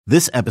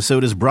This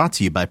episode is brought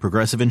to you by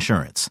Progressive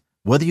Insurance.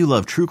 Whether you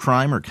love true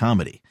crime or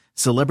comedy,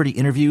 celebrity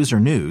interviews or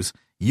news,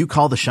 you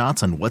call the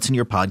shots on what's in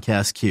your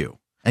podcast queue.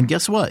 And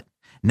guess what?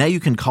 Now you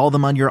can call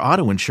them on your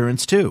auto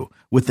insurance too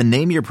with the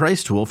Name Your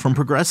Price tool from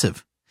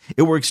Progressive.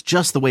 It works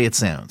just the way it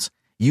sounds.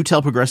 You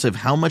tell Progressive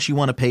how much you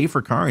want to pay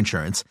for car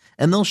insurance,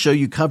 and they'll show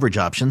you coverage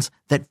options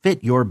that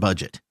fit your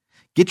budget.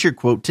 Get your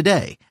quote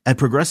today at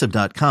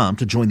Progressive.com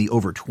to join the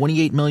over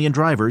 28 million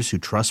drivers who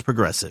trust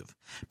Progressive.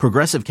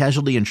 Progressive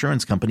Casualty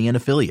Insurance Company and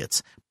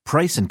Affiliates.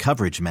 Price and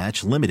coverage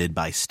match limited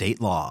by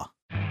state law.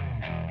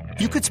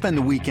 You could spend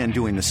the weekend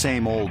doing the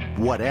same old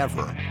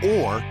whatever,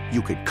 or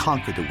you could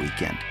conquer the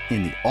weekend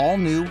in the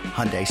all-new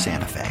Hyundai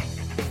Santa Fe.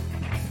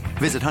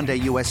 Visit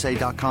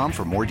HyundaiUSA.com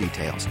for more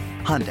details.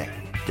 Hyundai,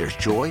 there's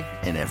joy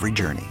in every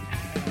journey.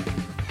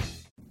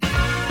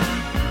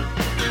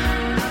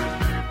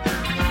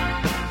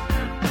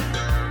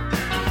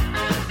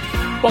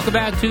 Welcome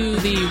back to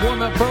the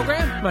warm-up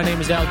program. My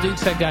name is Al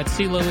Dukes. I got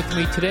CeeLo with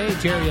me today.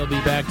 Jerry will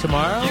be back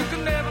tomorrow.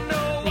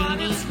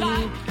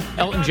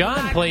 Elton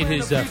John played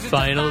his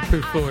final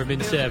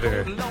performance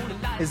ever.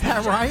 Is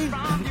that right?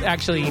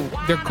 Actually,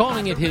 they're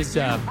calling it his...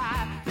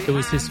 it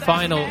was his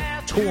final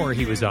tour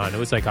he was on. It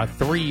was like a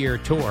 3-year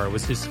tour. It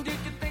was his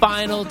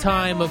final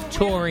time of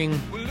touring.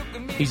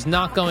 He's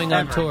not going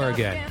on tour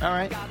again. All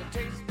right.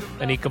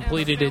 And he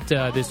completed it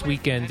this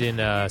weekend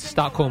in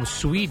Stockholm,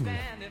 Sweden.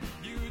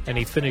 And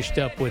he finished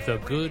up with a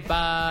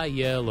Goodbye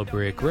Yellow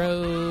Brick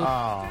Road.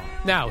 Oh.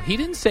 Now, he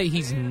didn't say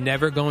he's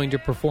never going to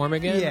perform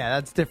again. Yeah,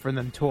 that's different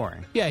than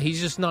touring. Yeah,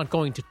 he's just not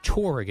going to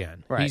tour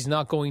again. Right. He's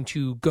not going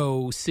to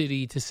go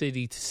city to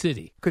city to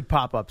city. Could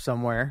pop up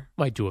somewhere.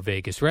 Might do a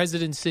Vegas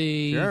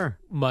residency. Sure.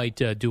 Might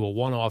do a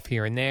one-off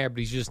here and there, but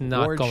he's just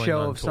not Award going show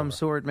on of tour. some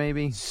sort,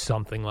 maybe.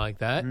 Something like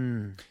that.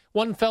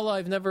 One fella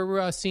I've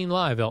never seen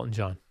live, Elton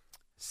John.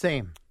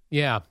 Same.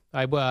 Yeah,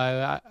 I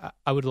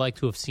would like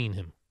to have seen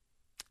him.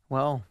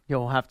 Well,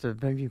 you'll have to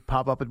maybe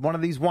pop up at one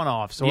of these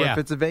one-offs. Or Yeah. if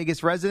it's a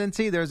Vegas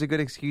residency, there's a good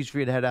excuse for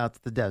you to head out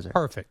to the desert.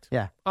 Perfect.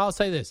 Yeah. I'll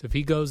say this. If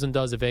he goes and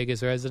does a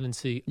Vegas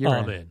residency, You're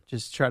I'm in.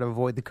 Just try to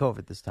avoid the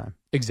COVID this time.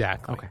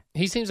 Exactly. Okay.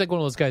 He seems like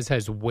one of those guys that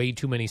has way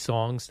too many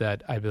songs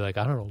that I'd be like,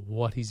 I don't know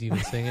what he's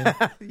even singing.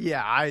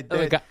 Yeah,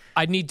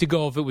 I'd need to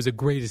go if it was a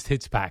greatest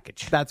hits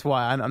package. that's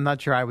why I'm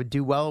not sure I would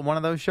do well at one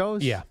of those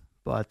shows. Yeah.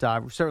 But I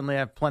certainly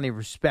have plenty of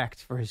respect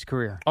for his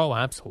career. Oh,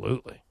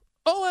 absolutely.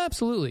 Oh,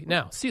 absolutely.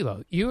 Now,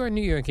 CeeLo, you and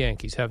New York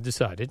Yankees have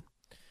decided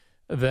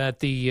that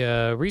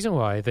the reason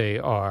why they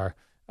are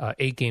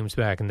 8 games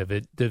back in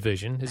the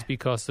division is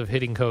because of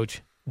hitting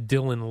coach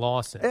Dylan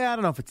Lawson. Yeah, I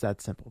don't know if it's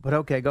that simple, but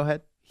okay, go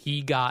ahead.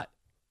 He got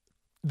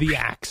the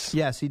axe.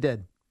 Yes, he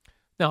did.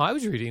 Now, I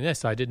was reading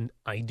this. I did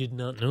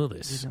not know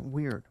this. Isn't it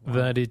weird? Wow.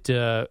 That it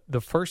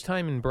the first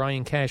time in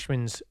Brian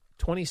Cashman's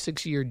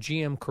 26-year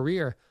GM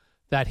career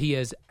that he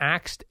has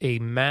axed a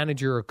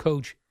manager or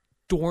coach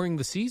during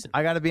the season.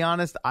 I got to be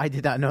honest, I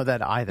did not know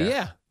that either.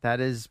 Yeah. That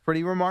is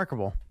pretty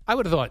remarkable. I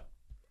would have thought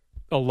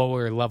a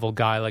lower level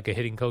guy like a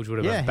hitting coach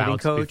would have hitting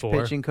bounced coach,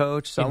 before. pitching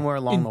coach, somewhere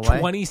along in the way.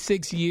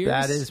 26 years?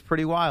 That is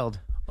pretty wild.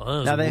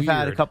 Oh, now, they've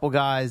had a weird. couple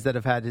guys that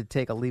have had to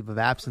take a leave of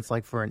absence,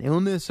 like for an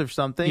illness or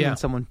something, Yeah. and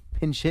someone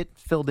pinch hit,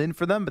 filled in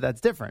for them, but that's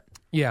different.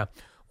 Yeah.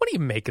 What do you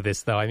make of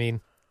this, though? I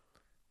mean,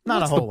 Not a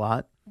what's whole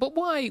lot. But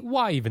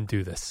why even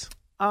do this?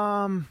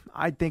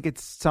 I think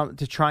it's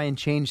to try and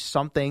change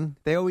something.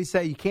 They always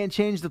say you can't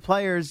change the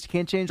players. You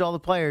can't change all the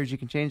players. You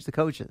can change the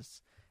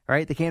coaches,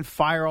 right? They can't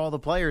fire all the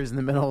players in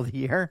the middle of the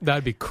year.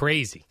 That'd be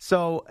crazy.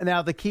 So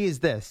now the key is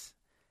this.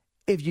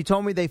 If you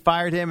told me they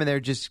fired him and they're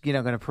just,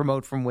 going to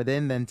promote from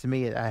within, then to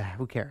me,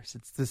 who cares?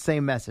 It's the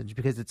same message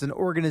because it's an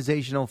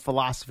organizational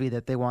philosophy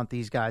that they want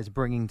these guys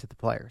bringing to the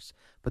players.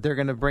 But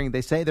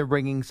they say they're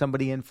bringing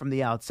somebody in from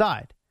the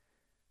outside.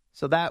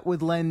 So that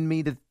would lend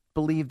me to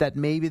believe that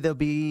maybe there'll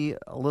be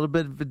a little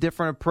bit of a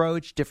different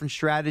approach, different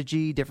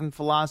strategy, different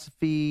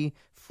philosophy,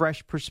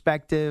 fresh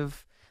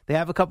perspective. They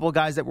have a couple of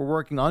guys that were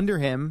working under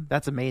him.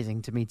 That's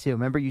amazing to me, too.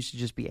 Remember, it used to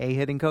just be a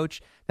hitting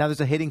coach. Now there's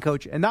a hitting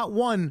coach, and not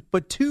one,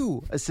 but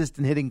 2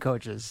 assistant hitting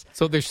coaches.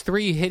 So there's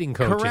 3 hitting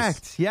coaches.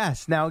 Correct,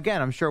 yes. Now, again,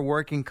 I'm sure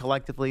working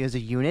collectively as a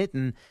unit,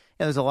 and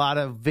there's a lot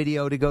of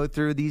video to go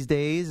through these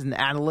days and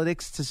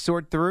analytics to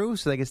sort through,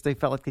 so I guess they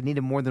felt like they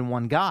needed more than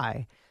one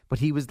guy. But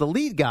he was the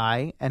lead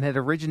guy and had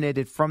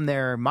originated from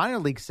their minor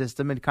league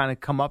system and kind of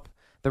come up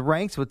the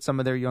ranks with some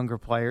of their younger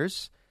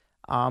players.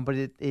 But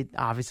it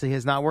obviously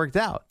has not worked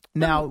out.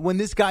 Now, when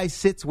this guy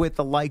sits with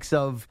the likes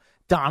of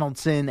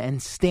Donaldson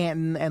and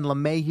Stanton and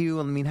LeMahieu,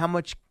 I mean, how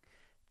much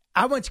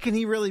can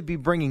he really be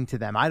bringing to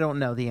them? I don't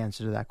know the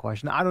answer to that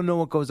question. I don't know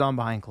what goes on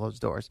behind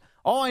closed doors.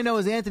 All I know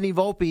is Anthony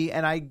Volpe,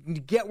 and I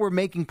get we're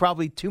making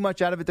probably too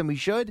much out of it than we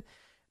should,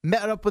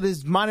 met up with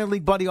his minor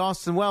league buddy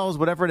Austin Wells,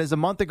 whatever it is, a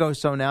month ago or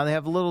so now. They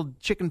have a little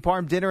chicken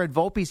parm dinner at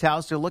Volpe's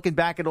house. They're looking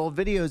back at old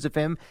videos of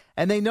him,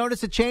 and they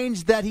notice a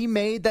change that he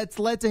made that's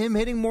led to him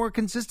hitting more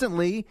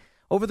consistently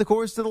over the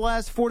course of the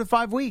last 4 to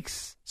 5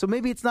 weeks. So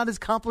maybe it's not as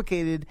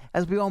complicated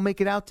as we all make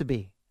it out to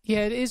be. Yeah,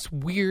 it is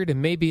weird,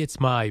 and maybe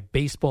it's my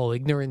baseball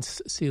ignorance,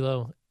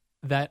 CeeLo.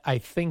 that I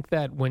think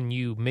that when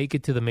you make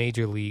it to the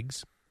major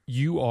leagues,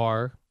 you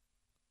are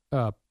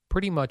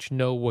pretty much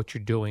know what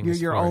you're doing. You're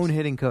your own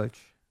hitting coach.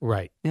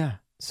 Right. Yeah.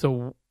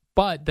 So,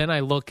 but then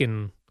I look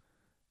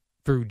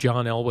through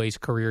John Elway's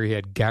career, he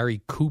had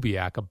Gary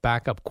Kubiak, a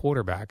backup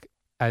quarterback,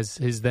 as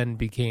then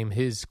became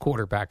his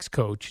quarterback's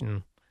coach.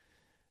 And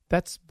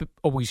that's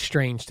always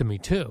strange to me,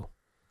 too.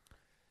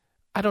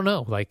 I don't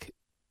know. Like,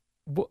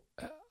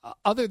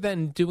 other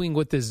than doing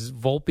what this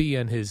Volpe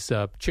and his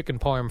chicken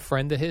parm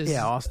friend of his.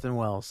 Yeah, Austin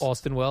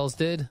Wells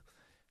did.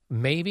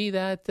 Maybe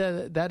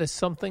that is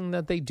something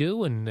that they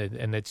do, and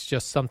it's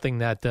just something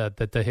that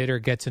the hitter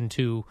gets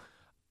into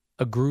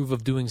a groove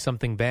of doing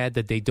something bad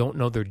that they don't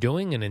know they're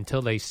doing, and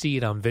until they see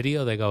it on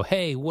video, they go,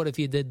 hey, what if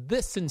you did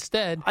this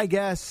instead? I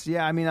guess,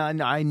 yeah. I mean,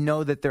 I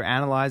know that they're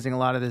analyzing a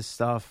lot of this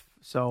stuff,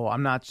 so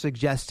I'm not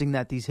suggesting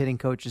that these hitting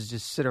coaches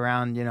just sit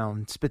around,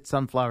 and spit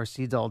sunflower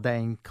seeds all day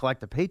and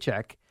collect a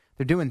paycheck.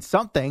 They're doing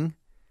something.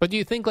 But do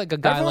you think like a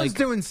guy Everyone's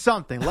doing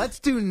something. Let's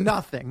do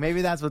nothing.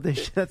 Maybe that's what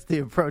that's the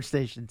approach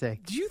they should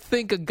take. Do you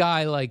think a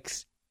guy like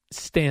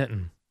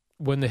Stanton,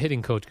 when the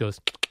hitting coach goes,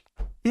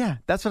 yeah,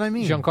 that's what I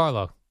mean.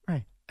 Giancarlo.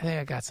 Right. Hey,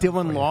 I got something.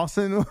 Dylan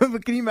Lawson.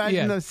 Can you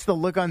imagine the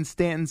look on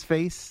Stanton's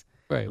face?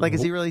 Right. Like,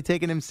 is he really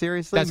taking him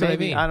seriously? That's Maybe.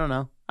 what I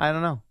mean. I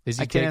don't know. Is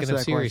he taking him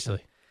seriously?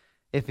 Question.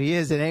 If he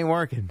is, it ain't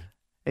working.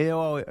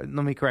 Let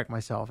me correct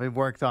myself. It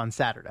worked on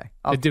Saturday.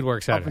 It did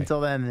work Saturday. Up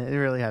until then, it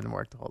really hadn't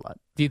worked a whole lot.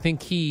 Do you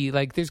think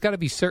there's got to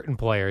be certain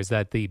players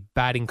that the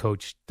batting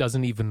coach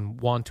doesn't even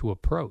want to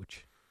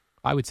approach?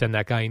 I would send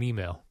that guy an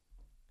email.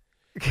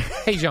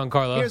 Hey,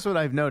 Giancarlo. Here's what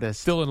I've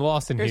noticed. Dylan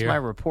Lawson here. Here's my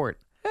report.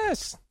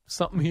 Yes,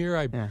 something here.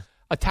 I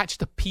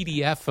attached a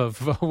PDF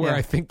of where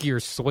I think your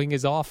swing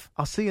is off.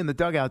 I'll see you in the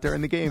dugout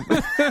during the game.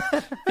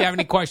 If you have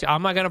any questions,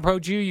 I'm not going to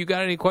approach you. You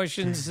got any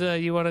questions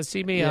you want to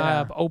see me? I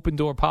have open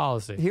door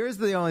policy. Here's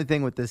the only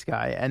thing with this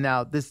guy, and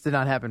now this did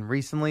not happen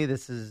recently.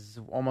 This is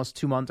almost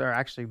 2 months, or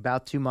actually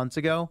about 2 months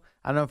ago.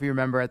 I don't know if you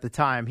remember at the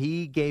time.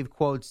 He gave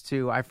quotes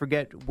to, I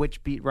forget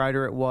which beat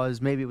writer it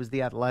was. Maybe it was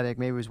The Athletic.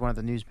 Maybe it was one of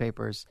the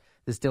newspapers,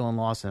 this Dylan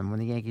Lawson, when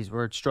the Yankees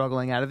were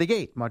struggling out of the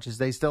gate, much as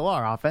they still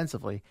are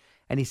offensively.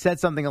 And he said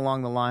something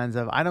along the lines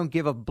of, I don't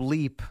give a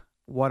bleep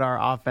what our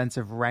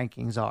offensive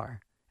rankings are.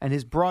 And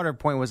his broader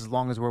point was, as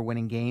long as we're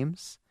winning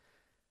games.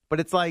 But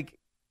it's like,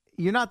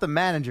 you're not the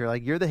manager.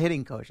 Like, you're the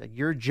hitting coach. Like,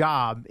 your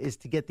job is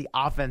to get the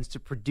offense to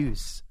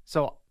produce.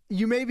 So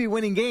you may be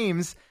winning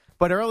games,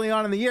 but early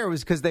on in the year it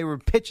was because they were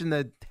pitching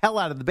the hell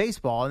out of the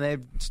baseball, and they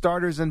have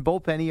starters and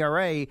bullpen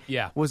ERA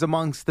was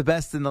amongst the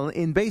best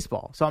in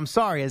baseball. So I'm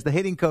sorry, as the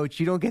hitting coach,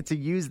 you don't get to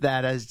use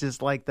that as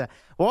just like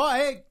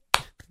hey,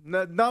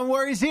 no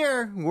worries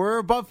here. We're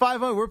above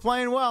 500. We're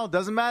playing well.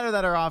 Doesn't matter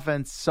that our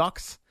offense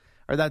sucks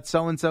or that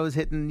so-and-so is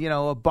hitting,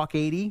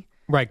 $180.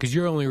 Right, because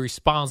you're only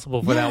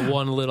responsible for that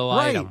one little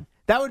item.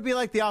 That would be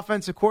like the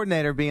offensive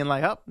coordinator being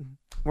like,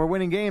 we're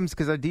winning games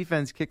because our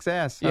defense kicks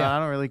ass. I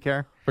don't really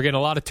care. We're getting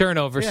a lot of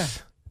turnovers. Yeah,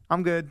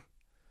 I'm good.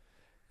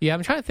 Yeah,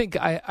 I'm trying to think.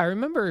 I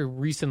remember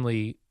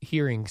recently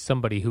hearing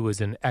somebody who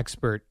was an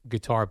expert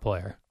guitar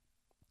player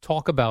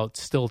talk about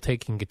still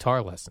taking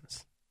guitar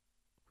lessons,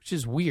 which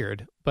is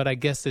weird, but I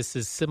guess this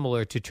is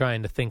similar to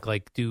trying to think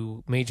like,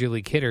 do major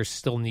league hitters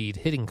still need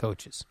hitting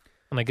coaches?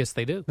 And I guess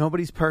they do.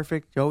 Nobody's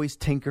perfect. You're always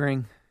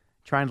tinkering,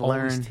 trying to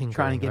learn,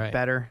 trying to get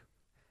better.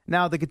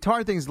 Now, the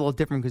guitar thing is a little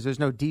different because there's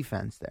no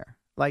defense there.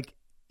 Like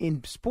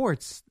in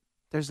sports,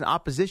 there's an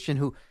opposition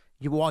who,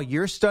 while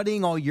you're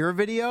studying all your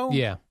video,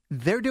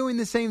 they're doing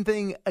the same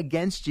thing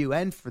against you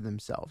and for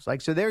themselves.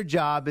 Like, so their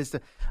job is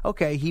to,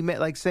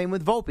 same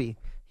with Volpe.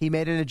 He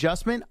made an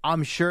adjustment.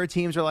 I'm sure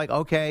teams are like,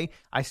 okay,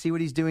 I see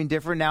what he's doing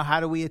different. Now, how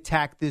do we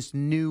attack this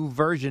new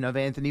version of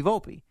Anthony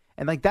Volpe?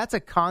 And, that's a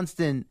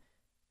constant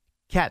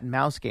cat and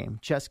mouse game,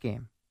 chess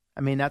game.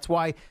 I mean, that's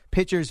why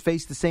pitchers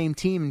face the same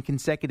team in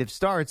consecutive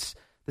starts.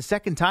 The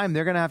second time,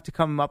 they're going to have to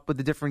come up with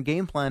a different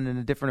game plan and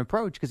a different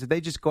approach. Because if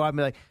they just go out and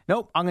be like,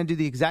 nope, I'm going to do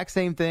the exact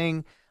same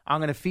thing. I'm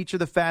going to feature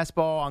the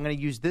fastball. I'm going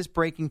to use this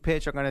breaking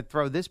pitch. I'm going to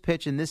throw this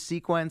pitch in this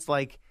sequence.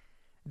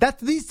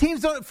 These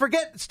teams don't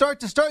forget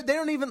start to start. They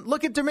don't even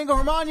look at Domingo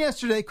Germán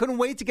yesterday. They couldn't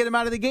wait to get him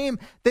out of the game.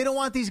 They don't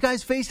want these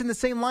guys facing the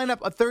same lineup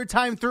a third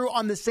time through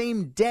on the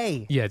same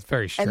day. Yeah, it's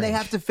very strange. And they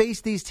have to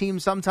face these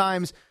teams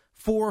sometimes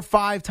 4 or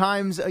 5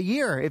 times a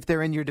year if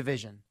they're in your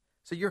division.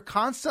 So you're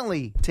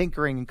constantly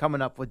tinkering and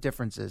coming up with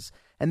differences.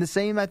 And the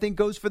same, I think,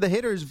 goes for the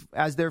hitters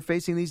as they're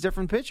facing these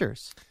different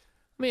pitchers.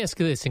 Let me ask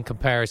you this in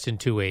comparison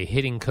to a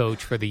hitting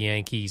coach for the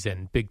Yankees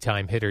and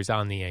big-time hitters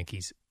on the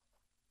Yankees.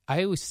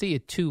 I always see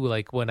it, too,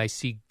 like when I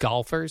see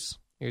golfers.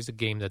 Here's a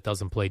game that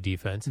doesn't play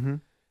defense. Mm-hmm.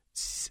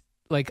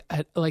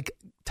 Like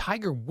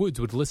Tiger Woods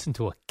would listen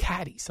to a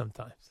caddy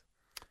sometimes.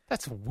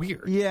 That's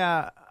weird.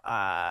 Yeah,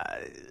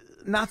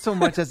 not so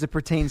much as it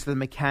pertains to the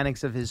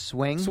mechanics of his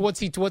swing. So what's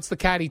the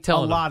caddy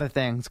telling him? A lot of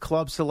things.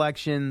 Club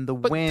selection, the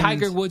But wind.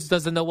 Tiger Woods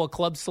doesn't know what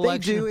club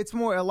selection. They do. It's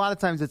more. A lot of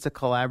times, it's a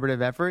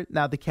collaborative effort.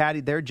 Now, the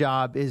caddy, their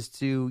job is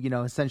to,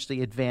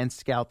 essentially advance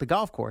scout the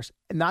golf course,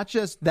 not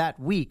just that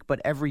week, but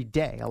every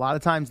day. A lot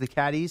of times, the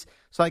caddies.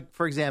 So, like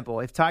for example,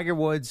 if Tiger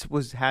Woods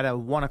had a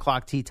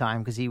 1:00 tee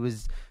time because he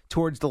was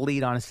towards the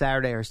lead on a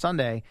Saturday or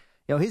Sunday.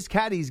 His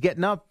caddy's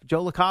getting up,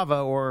 Joe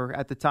LaCava, or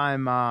at the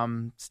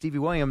time, Stevie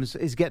Williams,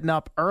 is getting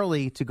up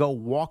early to go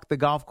walk the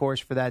golf course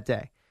for that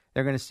day.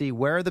 They're going to see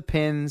where are the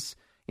pins,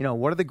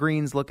 what are the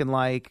greens looking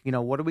like,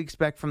 what do we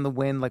expect from the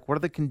wind, like what are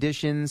the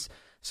conditions,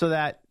 so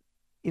that,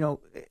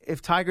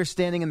 if Tiger's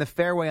standing in the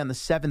fairway on the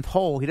 7th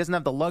hole, he doesn't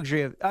have the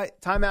luxury of,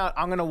 time out,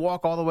 I'm going to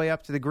walk all the way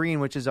up to the green,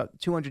 which is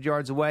 200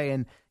 yards away,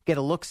 and get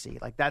a look-see.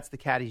 Like, that's the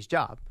caddy's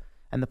job.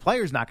 And the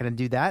player's not going to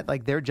do that.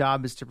 Like, their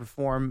job is to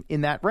perform in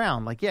that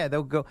round. Like, yeah,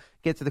 they'll go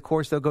get to the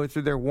course. They'll go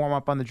through their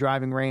warm-up on the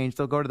driving range.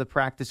 They'll go to the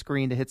practice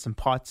green to hit some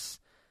putts.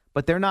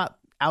 But they're not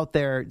out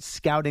there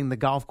scouting the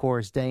golf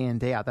course day in,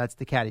 day out. That's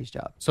the caddy's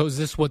job. So is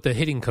this what the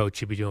hitting coach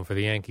should be doing for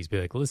the Yankees?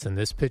 Be like, listen,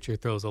 this pitcher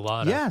throws a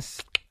lot.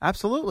 Yes,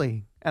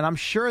 absolutely. And I'm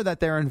sure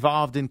that they're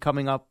involved in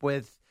coming up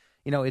with,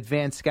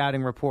 advanced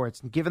scouting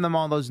reports and giving them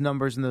all those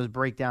numbers and those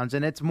breakdowns.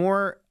 And it's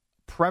more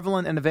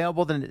prevalent and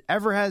available than it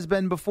ever has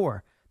been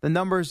before. The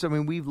numbers,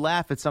 we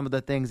laugh at some of the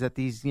things that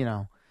these,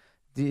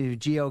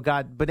 Gio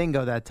got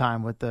Badingo that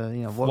time with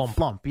the,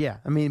 flump. Yeah.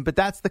 But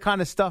that's the kind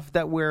of stuff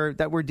that we're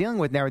dealing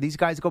with now. These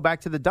guys go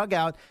back to the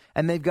dugout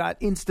and they've got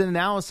instant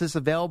analysis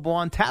available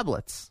on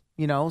tablets,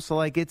 so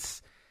like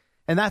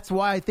and that's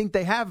why I think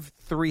they have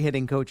 3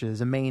 hitting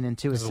coaches, a main and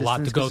 2 assistants. There's a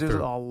lot to go through. There's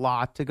a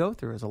lot to go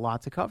through. There's a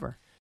lot to cover.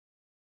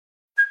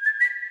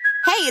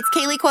 Hey, it's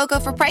Kaylee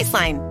Cuoco for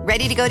Priceline.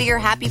 Ready to go to your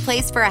happy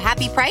place for a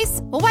happy price?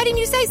 Well, why didn't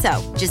you say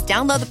so? Just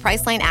download the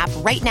Priceline app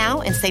right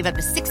now and save up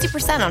to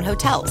 60% on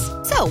hotels.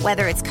 So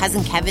whether it's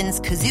Cousin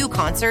Kevin's Kazoo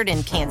Concert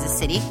in Kansas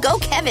City, go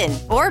Kevin,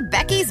 or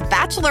Becky's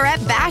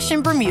Bachelorette Bash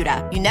in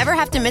Bermuda, you never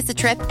have to miss a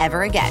trip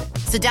ever again.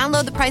 So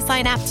download the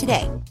Priceline app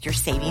today. Your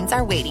savings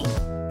are waiting.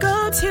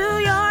 Go to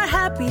your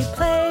happy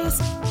place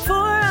for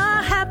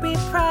a happy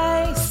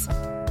price.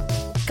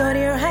 Go to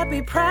your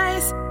happy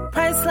price,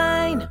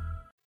 Priceline.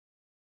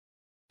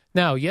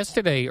 Now,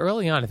 yesterday,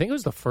 early on, I think it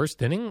was the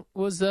first inning,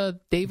 was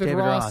David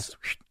Ross.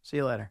 See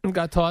you later.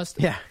 Got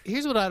tossed. Yeah.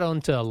 Here's what I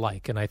don't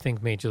like, and I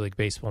think Major League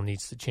Baseball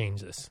needs to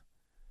change this.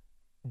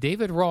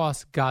 David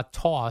Ross got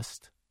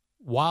tossed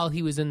while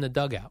he was in the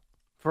dugout.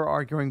 For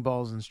arguing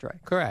balls and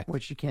strikes. Correct.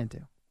 Which you can't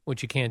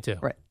do.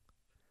 Right.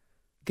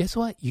 Guess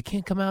what? You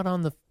can't come out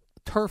on the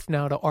turf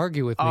now to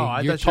argue with me.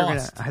 I You're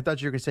tossed.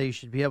 thought you were going to say you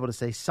should be able to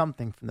say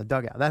something from the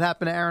dugout. That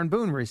happened to Aaron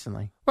Boone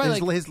recently.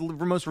 Right, his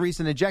most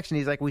recent ejection,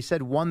 he's like, we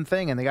said one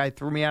thing, and the guy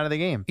threw me out of the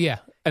game. Yeah.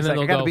 And It's then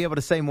like, I they'll got to go, be able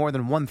to say more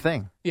than one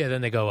thing. yeah,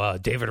 then they go,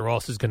 David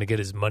Ross is going to get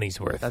his money's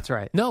worth. That's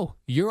right. No,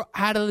 you're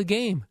out of the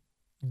game.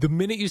 The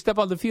minute you step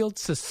on the field,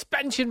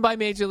 suspension by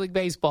Major League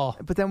Baseball.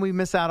 But then we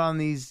miss out on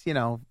these,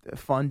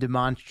 fun,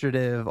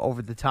 demonstrative,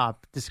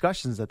 over-the-top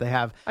discussions that they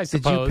have. I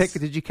suppose.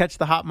 Did you catch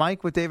the hot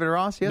mic with David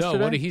Ross yesterday?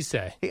 No, what did he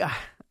say?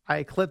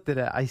 I clipped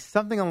it.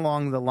 Something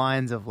along the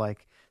lines of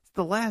like, it's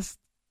the last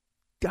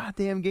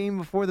goddamn game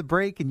before the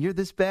break, and you're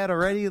this bad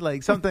already.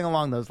 Like something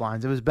along those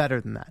lines. It was better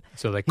than that.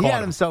 So they he caught had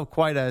him. himself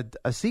quite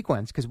a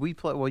sequence because we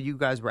play. Well, you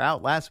guys were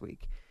out last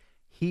week.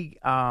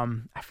 I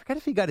forget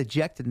if he got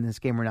ejected in this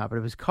game or not, but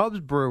it was Cubs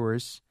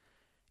Brewers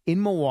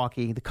in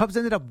Milwaukee. The Cubs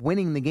ended up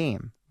winning the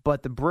game,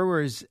 but the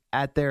Brewers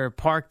at their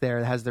park there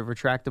that has the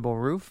retractable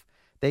roof,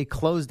 they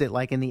closed it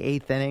like in the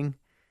 8th inning,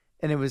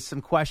 and it was some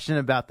question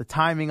about the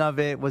timing of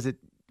it.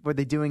 Were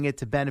they doing it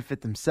to benefit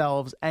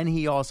themselves? And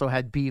he also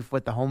had beef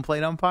with the home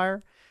plate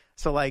umpire.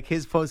 So like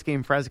his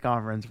post-game press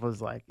conference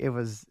was like, it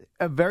was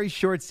a very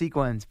short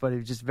sequence, but it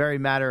was just very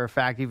matter of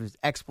fact. He was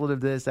expletive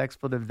this,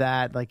 expletive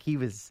that. Like he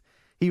was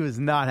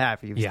not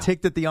happy. He was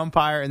ticked at the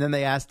umpire, and then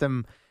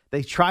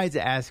they tried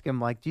to ask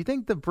him, like, do you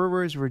think the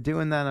Brewers were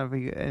doing that?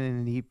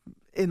 And he,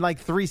 in like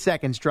 3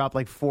 seconds, dropped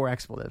like 4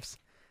 expletives.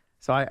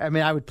 So,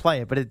 I would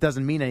play it, but it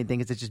doesn't mean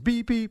anything. It's just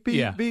beep, beep,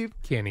 beep, beep.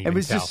 Can't even It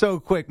was tell. just so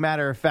quick,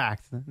 matter of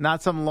fact.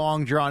 Not some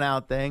long,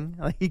 drawn-out thing.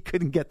 Like, he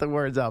couldn't get the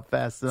words out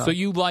fast enough. So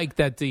you like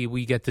that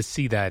we get to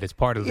see that as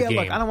part of the game?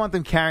 Look, I don't want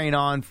them carrying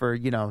on for,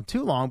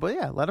 too long,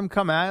 but let them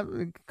come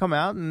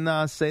out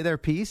and say their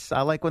piece.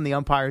 I like when the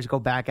umpires go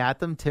back at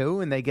them,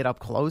 too, and they get up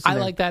close. And I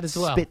like that as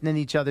well. Spitting in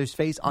each other's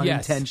face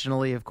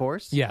unintentionally, of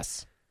course.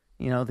 Yes.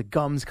 The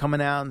gums coming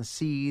out and the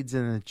seeds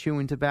and the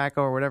chewing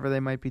tobacco or whatever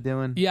they might be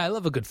doing. Yeah, I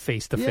love a good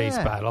face-to-face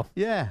battle.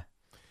 Yeah.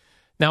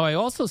 Now, I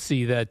also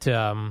see that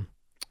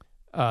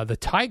the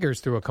Tigers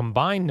threw a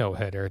combined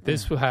no-hitter.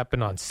 This will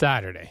happen on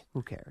Saturday.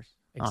 Who cares?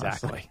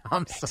 Exactly.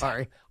 Honestly. I'm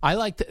sorry. I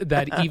liked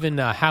that even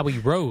Howie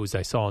Rose,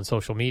 I saw on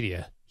social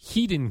media,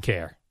 he didn't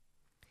care.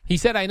 He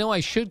said, I know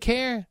I should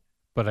care,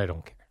 but I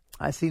don't care.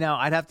 I see now.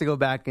 I'd have to go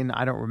back and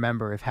I don't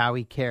remember if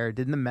Howie cared.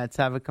 Didn't the Mets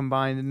have a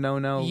combined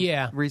no-no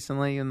Yeah.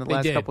 recently in the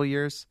last did. couple of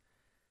years?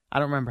 I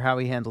don't remember how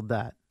he handled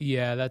that.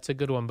 Yeah, that's a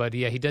good one. But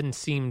yeah, he doesn't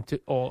seem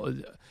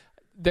to.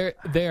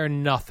 They're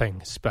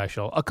nothing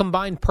special. A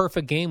combined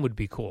perfect game would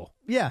be cool.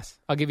 Yes,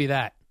 I'll give you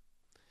that.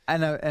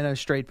 And a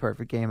straight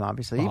perfect game,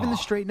 obviously. Even the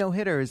straight no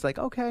hitter is like,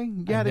 okay,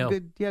 you had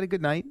a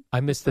good night.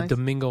 I missed the nice.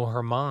 Domingo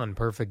Germán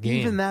perfect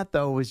game. Even that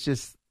though was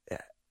just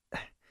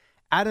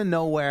out of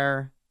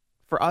nowhere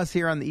for us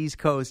here on the East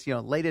Coast.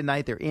 Late at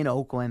night they're in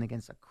Oakland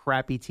against a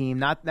crappy team.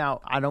 Not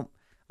now. I don't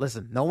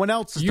listen. No one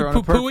else is throwing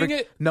a perfect.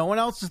 It? No one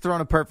else has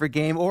thrown a perfect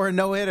game or a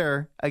no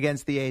hitter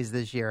against the A's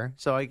this year.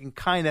 So I can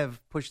kind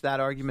of push that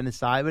argument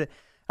aside. But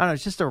I don't know.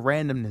 It's just a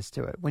randomness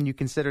to it when you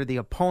consider the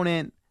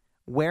opponent,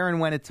 where and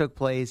when it took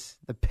place,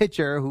 the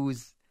pitcher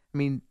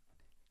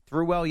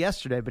threw well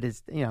yesterday, but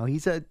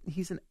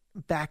he's an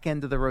back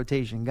end of the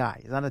rotation guy.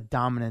 He's not a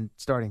dominant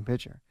starting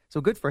pitcher.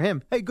 So good for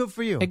him. Hey, good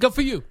for you. Hey, good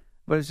for you.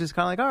 But it's just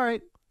kind of like, all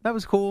right, that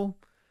was cool,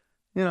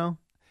 and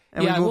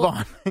we move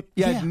on.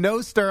 Yeah.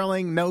 No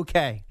Sterling, no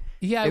K.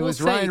 Yeah, it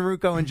was Ryan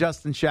Rucco and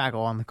Justin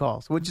Shackle on the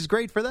calls, which is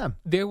great for them.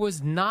 There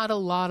was not a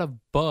lot of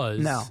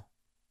buzz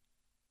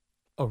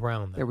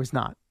around them. There was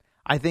not.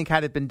 I think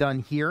had it been done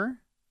here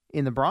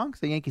in the Bronx,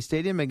 the Yankee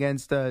Stadium,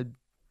 against a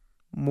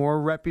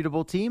more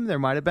reputable team, there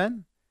might have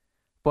been.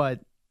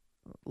 But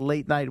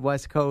late night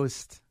West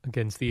Coast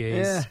against the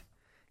A's,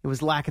 it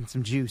was lacking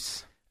some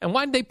juice. And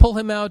why did they pull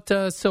him out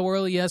so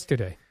early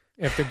yesterday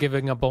after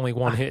giving up only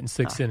one hit in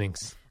 6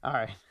 innings? All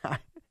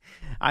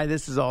right.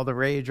 This is all the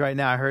rage right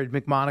now. I heard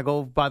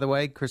McMonagle, by the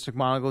way, Chris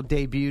McMonagle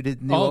debuted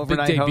his new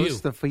overnight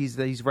host.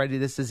 He's ready.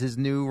 This is his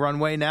new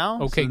runway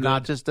now. Okay, so good.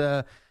 Not just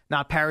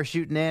not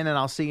parachuting in and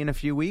I'll see you in a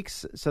few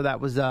weeks. So that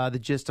was the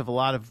gist of a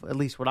lot of, at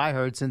least what I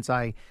heard since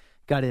I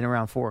got in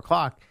around 4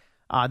 o'clock.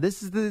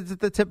 This is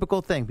the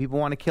typical thing. People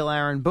want to kill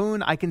Aaron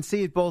Boone. I can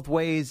see it both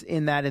ways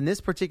in that in this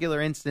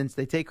particular instance,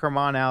 they take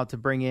Germán out to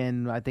bring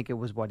in, I think it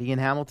was Ian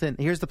Hamilton.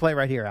 Here's the play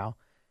right here, Al.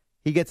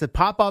 He gets a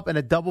pop-up and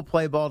a double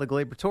play ball to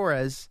Gleyber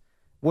Torres.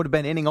 Would have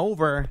been inning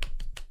over,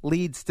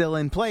 lead still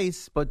in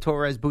place, but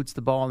Torres boots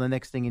the ball, and the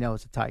next thing you know,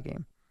 it's a tie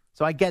game.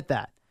 So I get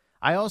that.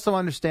 I also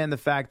understand the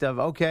fact of,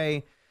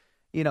 okay,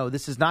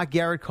 this is not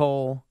Garrett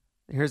Cole.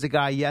 Here's a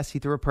guy, yes, he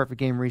threw a perfect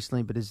game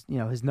recently, but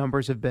his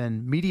numbers have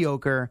been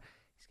mediocre.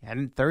 He's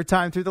had third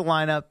time through the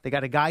lineup. They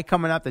got a guy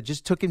coming up that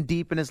just took him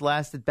deep in his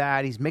last at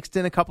bat. He's mixed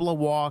in a couple of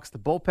walks. The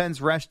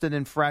bullpen's rested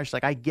and fresh.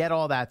 Like, I get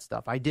all that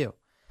stuff. I do.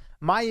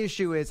 My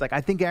issue is,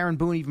 I think Aaron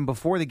Boone, even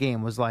before the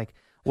game, was like,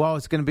 well,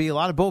 it's going to be a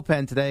lot of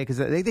bullpen today because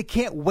they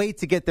can't wait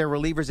to get their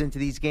relievers into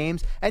these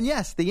games. And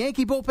yes, the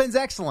Yankee bullpen's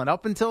excellent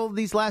up until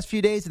these last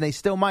few days, and they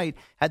still might.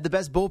 Had the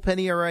best bullpen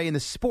ERA in the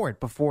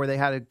sport before they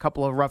had a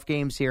couple of rough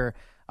games here,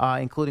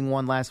 including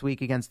one last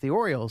week against the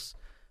Orioles.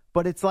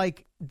 But it's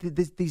like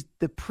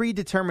the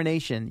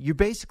predetermination. You're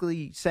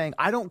basically saying,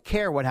 I don't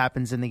care what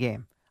happens in the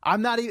game.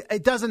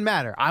 It doesn't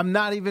matter. I'm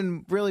not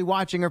even really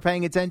watching or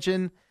paying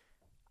attention.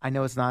 I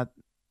know it's not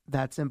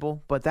that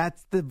simple, but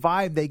that's the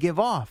vibe they give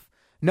off.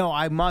 No,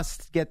 I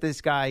must get this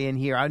guy in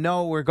here. I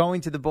know we're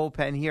going to the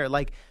bullpen here.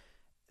 Like,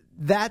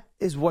 that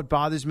is what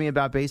bothers me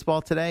about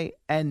baseball today.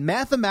 And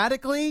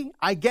mathematically,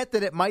 I get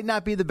that it might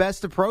not be the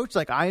best approach.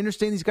 Like, I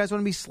understand these guys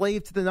want to be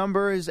slave to the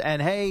numbers,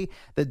 and hey,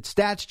 the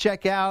stats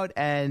check out,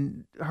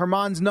 and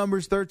Germán's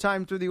numbers third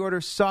time through the order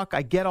suck.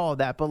 I get all of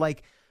that.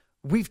 But,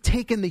 we've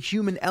taken the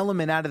human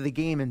element out of the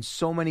game in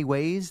so many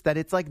ways that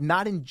it's,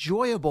 not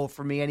enjoyable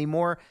for me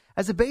anymore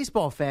as a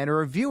baseball fan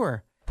or a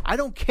viewer. I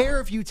don't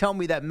care if you tell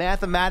me that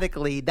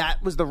mathematically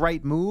that was the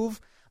right move.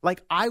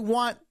 I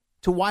want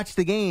to watch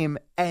the game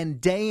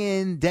and day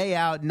in, day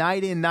out,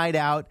 night in, night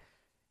out,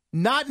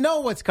 not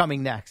know what's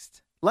coming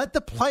next. Let the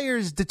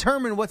players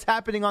determine what's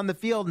happening on the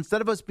field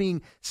instead of us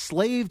being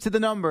slave to the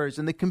numbers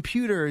and the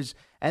computers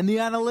and the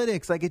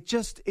analytics.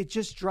 It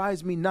just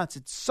drives me nuts.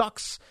 It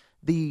sucks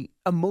the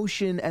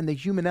emotion and the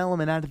human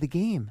element out of the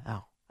game.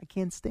 Al, I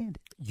can't stand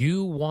it.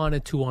 You want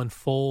it to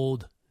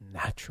unfold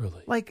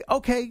naturally.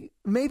 Okay,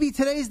 maybe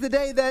today's the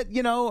day that,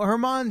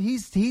 Germán,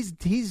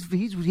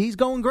 he's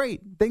going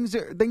great. Things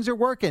are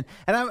working.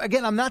 And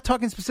I'm not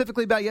talking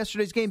specifically about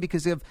yesterday's game,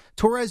 because if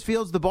Torres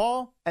fields the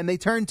ball and they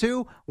turn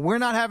two, we're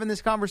not having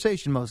this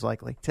conversation most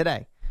likely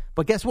today.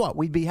 But guess what?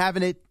 We'd be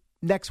having it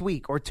next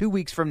week or 2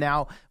 weeks from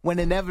now when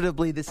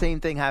inevitably the same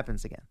thing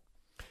happens again.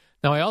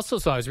 Now, I also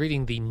saw, I was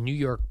reading the New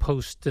York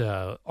Post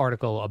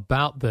article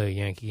about the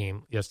Yankee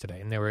game yesterday,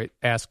 and they were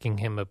asking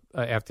him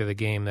after the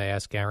game, they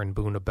asked Aaron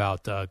Boone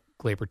about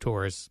Gleyber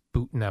Torres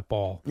booting that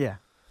ball. Yeah.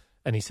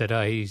 And he said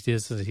he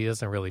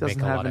doesn't really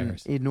make a lot of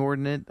errors.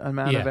 Inordinate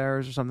amount of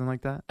errors or something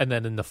like that. And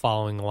then in the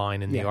following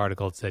line in the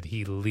article, it said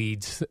he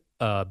leads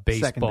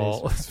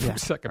baseball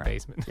second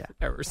baseman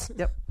errors.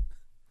 Yep.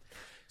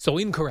 So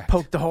incorrect.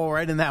 Poked the hole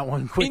right in that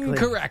one quickly.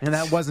 Incorrect. And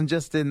that wasn't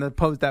just in the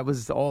post. That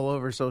was all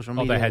over social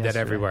media. Oh, they had that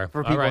everywhere.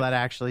 For people that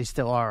actually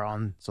still are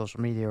on social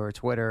media or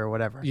Twitter or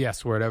whatever.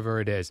 Yes, whatever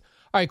it is.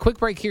 All right, quick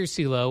break here,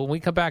 CeeLo. When we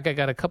come back, I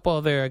got a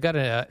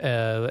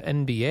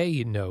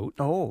NBA note.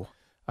 Oh.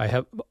 I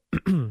have,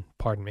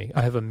 pardon me,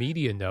 I have a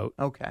media note.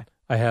 Okay.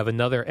 I have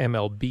another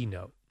MLB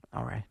note.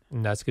 All right.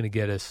 And that's going to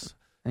get us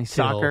Any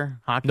soccer,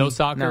 hockey? No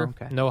soccer, No,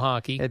 okay. no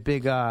hockey. A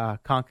big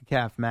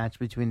CONCACAF match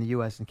between the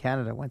U.S. and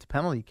Canada went to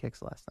penalty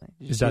kicks last night.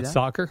 Did you Is see that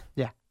soccer?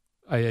 Yeah.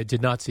 I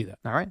did not see that.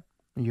 All right.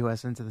 The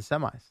U.S. into the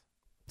semis.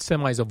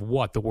 Semis of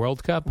what? The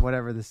World Cup?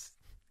 Whatever this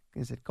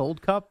is. It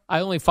Gold Cup? I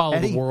only follow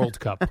Eddie? the World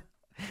Cup.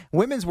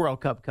 Women's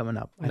World Cup coming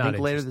up. I Not think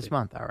later this interested.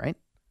 month. All right.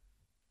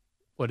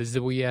 What is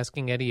it? Were you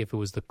asking Eddie if it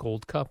was the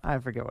Gold Cup? I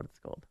forget what it's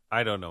called.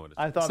 I don't know what it's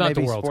I thought It's not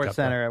the maybe World Sports Cup,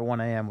 Center at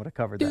 1 a.m. would have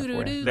covered that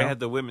for you. They had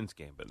the women's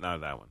game, but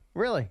not that one.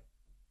 Really?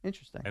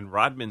 Interesting. And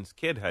Rodman's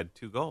kid had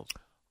 2 goals.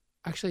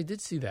 Actually, I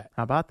did see that.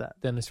 How about that?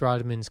 Dennis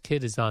Rodman's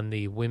kid is on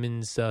the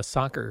women's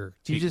soccer.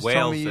 You Beat just Wales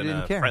told me you in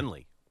didn't a care.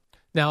 friendly.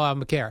 Now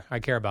I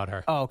care about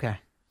her. Oh, okay.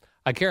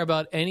 I care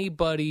about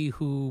anybody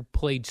who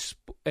played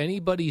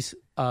anybody's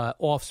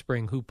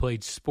offspring who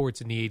played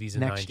sports in the 80s and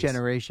Next 90s.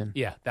 generation.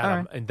 Yeah,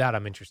 All that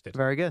I'm interested.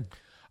 Very good.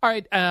 All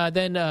right,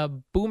 then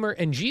Boomer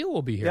and Gio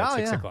will be here at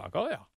 6 yeah. o'clock. Oh, yeah.